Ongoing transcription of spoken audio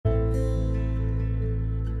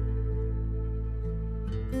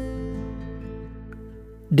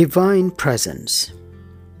Divine Presence.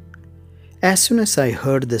 As soon as I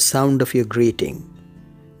heard the sound of your greeting,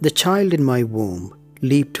 the child in my womb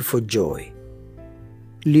leaped for joy.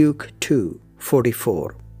 Luke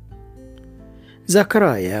 2:44.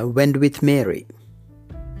 Zachariah went with Mary.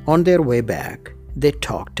 On their way back, they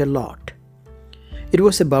talked a lot. It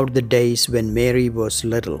was about the days when Mary was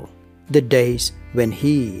little, the days when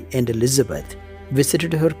he and Elizabeth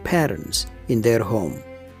visited her parents in their home.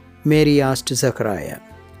 Mary asked Zachariah,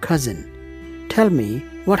 "Cousin, tell me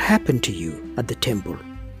what happened to you at the temple."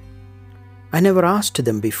 "I never asked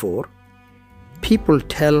them before. People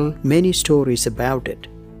tell many stories about it,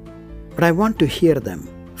 but I want to hear them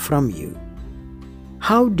from you.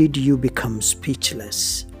 How did you become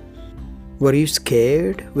speechless? Were you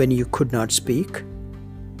scared when you could not speak?"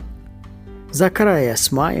 Zachariah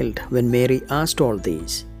smiled when Mary asked all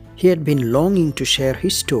these. He had been longing to share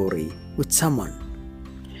his story with someone.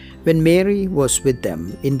 When Mary was with them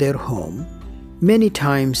in their home, many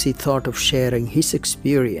times he thought of sharing his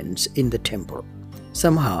experience in the temple.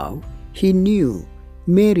 Somehow, he knew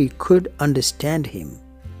Mary could understand him.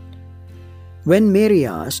 When Mary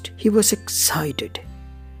asked, he was excited.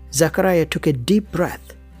 Zachariah took a deep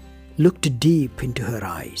breath, looked deep into her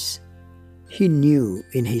eyes. He knew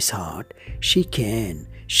in his heart,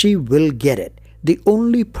 she will get it, the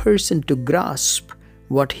only person to grasp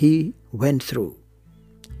what he went through.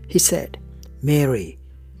 He said, "Mary,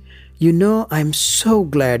 you know I'm so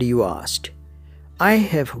glad you asked. I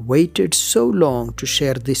have waited so long to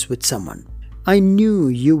share this with someone. I knew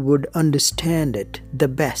you would understand it the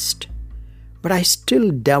best, but I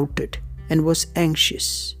still doubted and was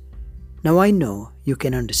anxious. Now I know you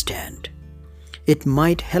can understand. It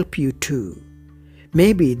might help you too.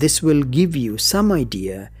 Maybe this will give you some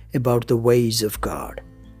idea about the ways of God.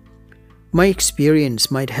 My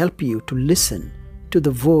experience might help you to listen to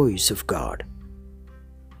the voice of God."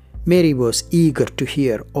 Mary was eager to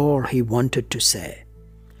hear all he wanted to say.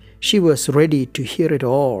 She was ready to hear it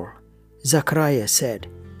all. Zachariah said,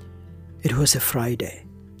 "It was a Friday,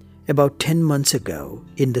 about 10 months ago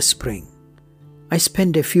in the spring. I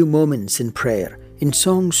spent a few moments in prayer, in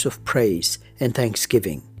songs of praise and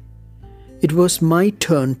thanksgiving. It was my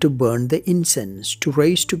turn to burn the incense to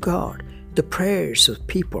raise to God the prayers of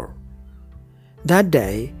people. That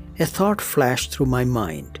day, a thought flashed through my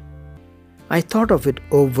mind. I thought of it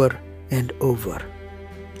over and over.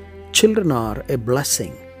 Children are a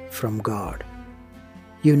blessing from God.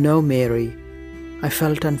 You know, Mary, I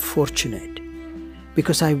felt unfortunate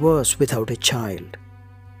because I was without a child.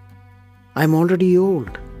 I'm already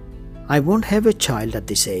old. I won't have a child at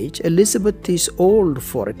this age. Elizabeth is old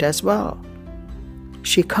for it as well.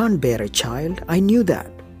 She can't bear a child. I knew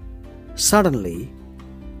that. Suddenly,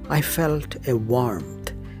 I felt a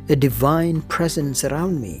warmth, a divine presence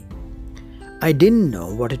around me. I didn't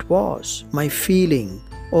know what it was, my feeling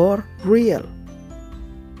or real.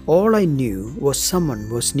 All I knew was someone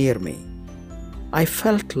was near me. I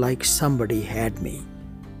felt like somebody had me.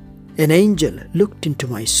 An angel looked into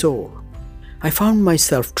my soul. I found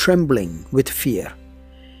myself trembling with fear,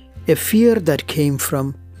 a fear that came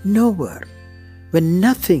from nowhere, when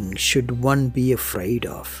nothing should one be afraid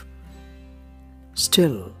of.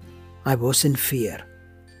 Still, I was in fear.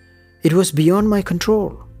 It was beyond my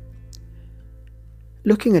control.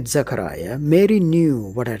 Looking at Zachariah, Mary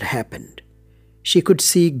knew what had happened. She could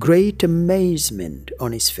see great amazement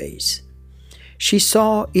on his face. She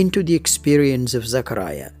saw into the experience of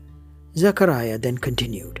Zachariah. Zachariah then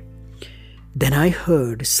continued, "Then I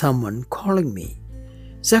heard someone calling me,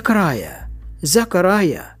 'Zachariah,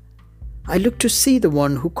 Zachariah.' I looked to see the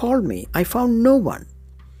one who called me. I found no one.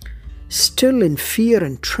 Still in fear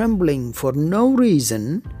and trembling for no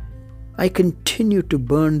reason, I continued to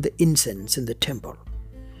burn the incense in the temple.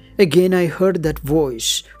 Again I heard that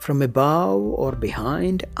voice from above or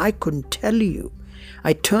behind. I couldn't tell you.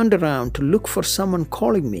 I turned around to look for someone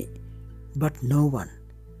calling me, but no one.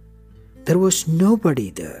 There was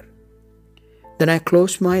nobody there. Then I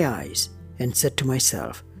closed my eyes and said to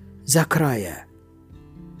myself, 'Zachariah,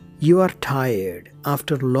 you are tired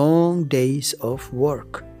after long days of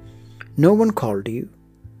work. No one called you.'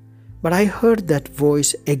 But I heard that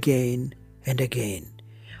voice again and again.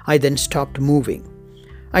 I then stopped moving.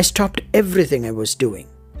 I stopped everything I was doing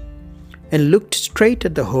and looked straight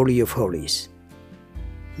at the Holy of Holies.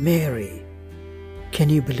 Mary, can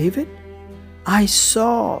you believe it? I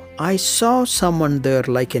saw someone there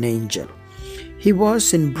like an angel. He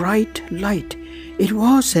was in bright light. It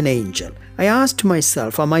was an angel. I asked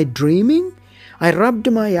myself, am I dreaming? I rubbed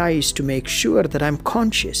my eyes to make sure that I'm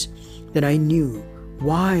conscious. Then I knew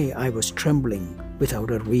why I was trembling without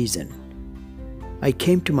a reason. I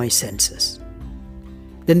came to my senses.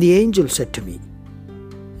 Then the angel said to me,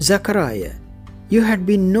 Zechariah, you had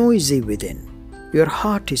been noisy within. Your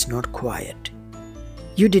heart is not quiet.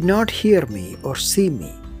 You did not hear me or see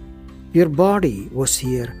me. Your body was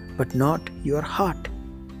here, but not your heart.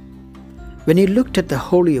 When you looked at the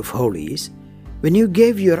Holy of Holies, when you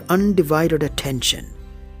gave your undivided attention,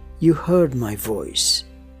 you heard my voice.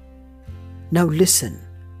 Now listen,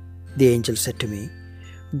 the angel said to me,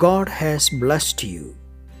 God has blessed you.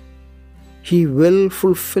 He will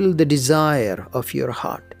fulfill the desire of your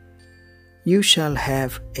heart. You shall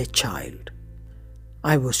have a child.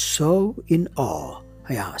 I was so in awe.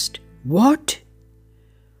 I asked, What?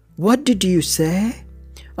 What did you say?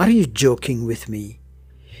 Are you joking with me?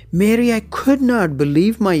 Mary, I could not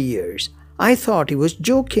believe my ears. I thought he was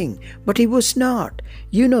joking, but he was not.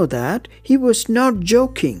 You know that. He was not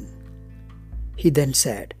joking. He then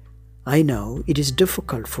said, I know it is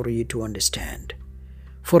difficult for you to understand,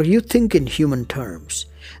 for you think in human terms.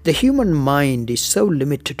 The human mind is so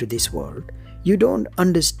limited to this world, you don't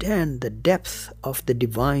understand the depth of the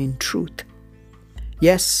divine truth.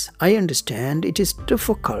 Yes, I understand it is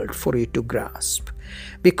difficult for you to grasp,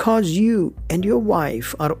 because you and your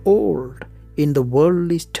wife are old in the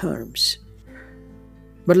worldly terms.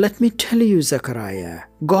 But let me tell you, Zechariah,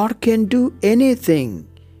 God can do anything.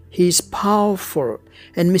 He is powerful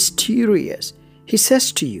and mysterious. He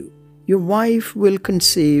says to you, your wife will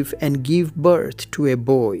conceive and give birth to a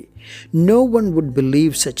boy. No one would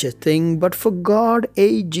believe such a thing, but for God,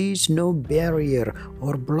 age is no barrier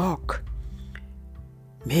or block.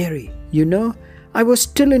 Mary, you know, I was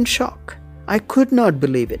still in shock. I could not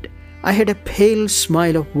believe it. I had a pale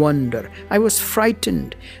smile of wonder. I was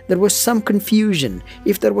frightened. There was some confusion,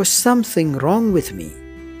 if there was something wrong with me.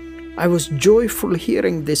 I was joyful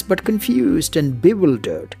hearing this, but confused and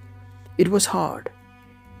bewildered. It was hard,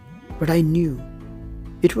 but I knew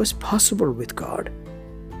it was possible with God.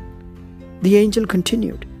 The angel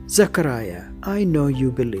continued, Zechariah, I know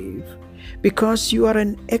you believe, because you are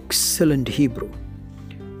an excellent Hebrew.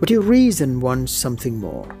 But your reason wants something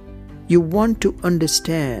more. You want to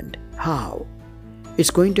understand how it's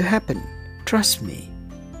going to happen. Trust me.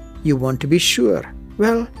 You want to be sure.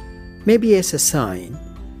 Well, maybe as a sign,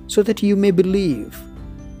 so that you may believe.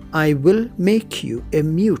 I will make you a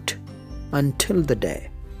mute until the day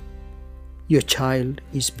your child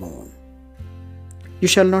is born. You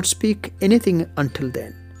shall not speak anything until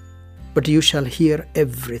then, but you shall hear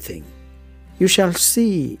everything. You shall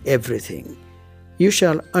see everything. You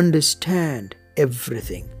shall understand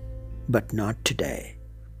everything, but not today.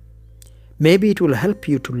 Maybe it will help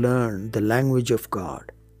you to learn the language of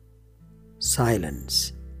God.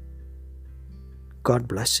 Silence. God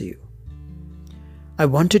bless you. I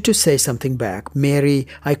wanted to say something back. Mary,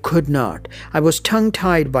 I could not. I was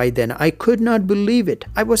tongue-tied by then. I could not believe it.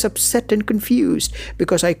 I was upset and confused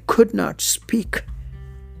because I could not speak.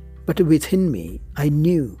 But within me, I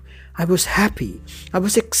knew. I was happy. I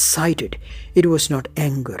was excited. It was not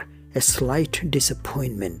anger, a slight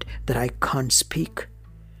disappointment that I can't speak.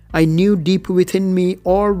 I knew deep within me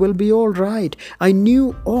all will be all right. I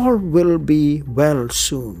knew all will be well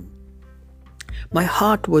soon. My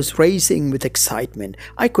heart was racing with excitement.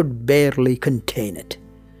 I could barely contain it.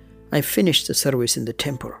 I finished the service in the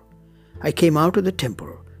temple. I came out of the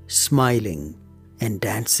temple, smiling and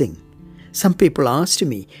dancing. Some people asked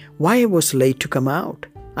me why I was late to come out.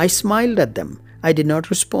 I smiled at them. I did not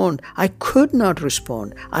respond. I could not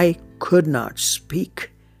respond. I could not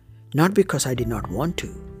speak. Not because I did not want to.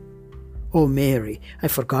 Oh, Mary, I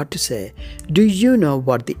forgot to say, do you know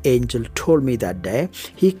what the angel told me that day?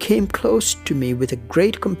 He came close to me with a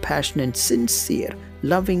great compassion and sincere,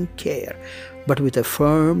 loving care, but with a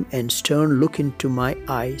firm and stern look into my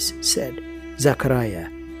eyes, said, Zechariah,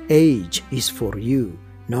 age is for you,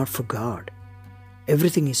 not for God.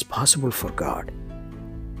 Everything is possible for God.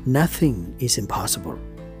 Nothing is impossible.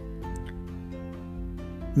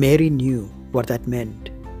 Mary knew what that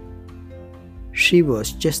meant. She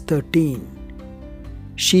was just 13.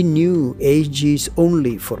 She knew age is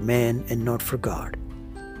only for man and not for God.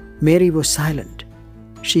 Mary was silent.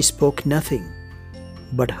 She spoke nothing,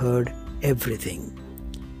 but heard everything.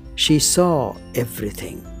 She saw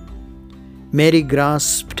everything. Mary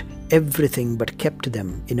grasped everything but kept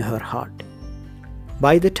them in her heart.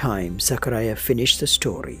 By the time Zechariah finished the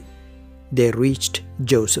story, they reached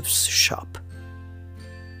Joseph's shop.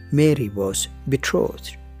 Mary was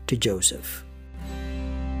betrothed to Joseph.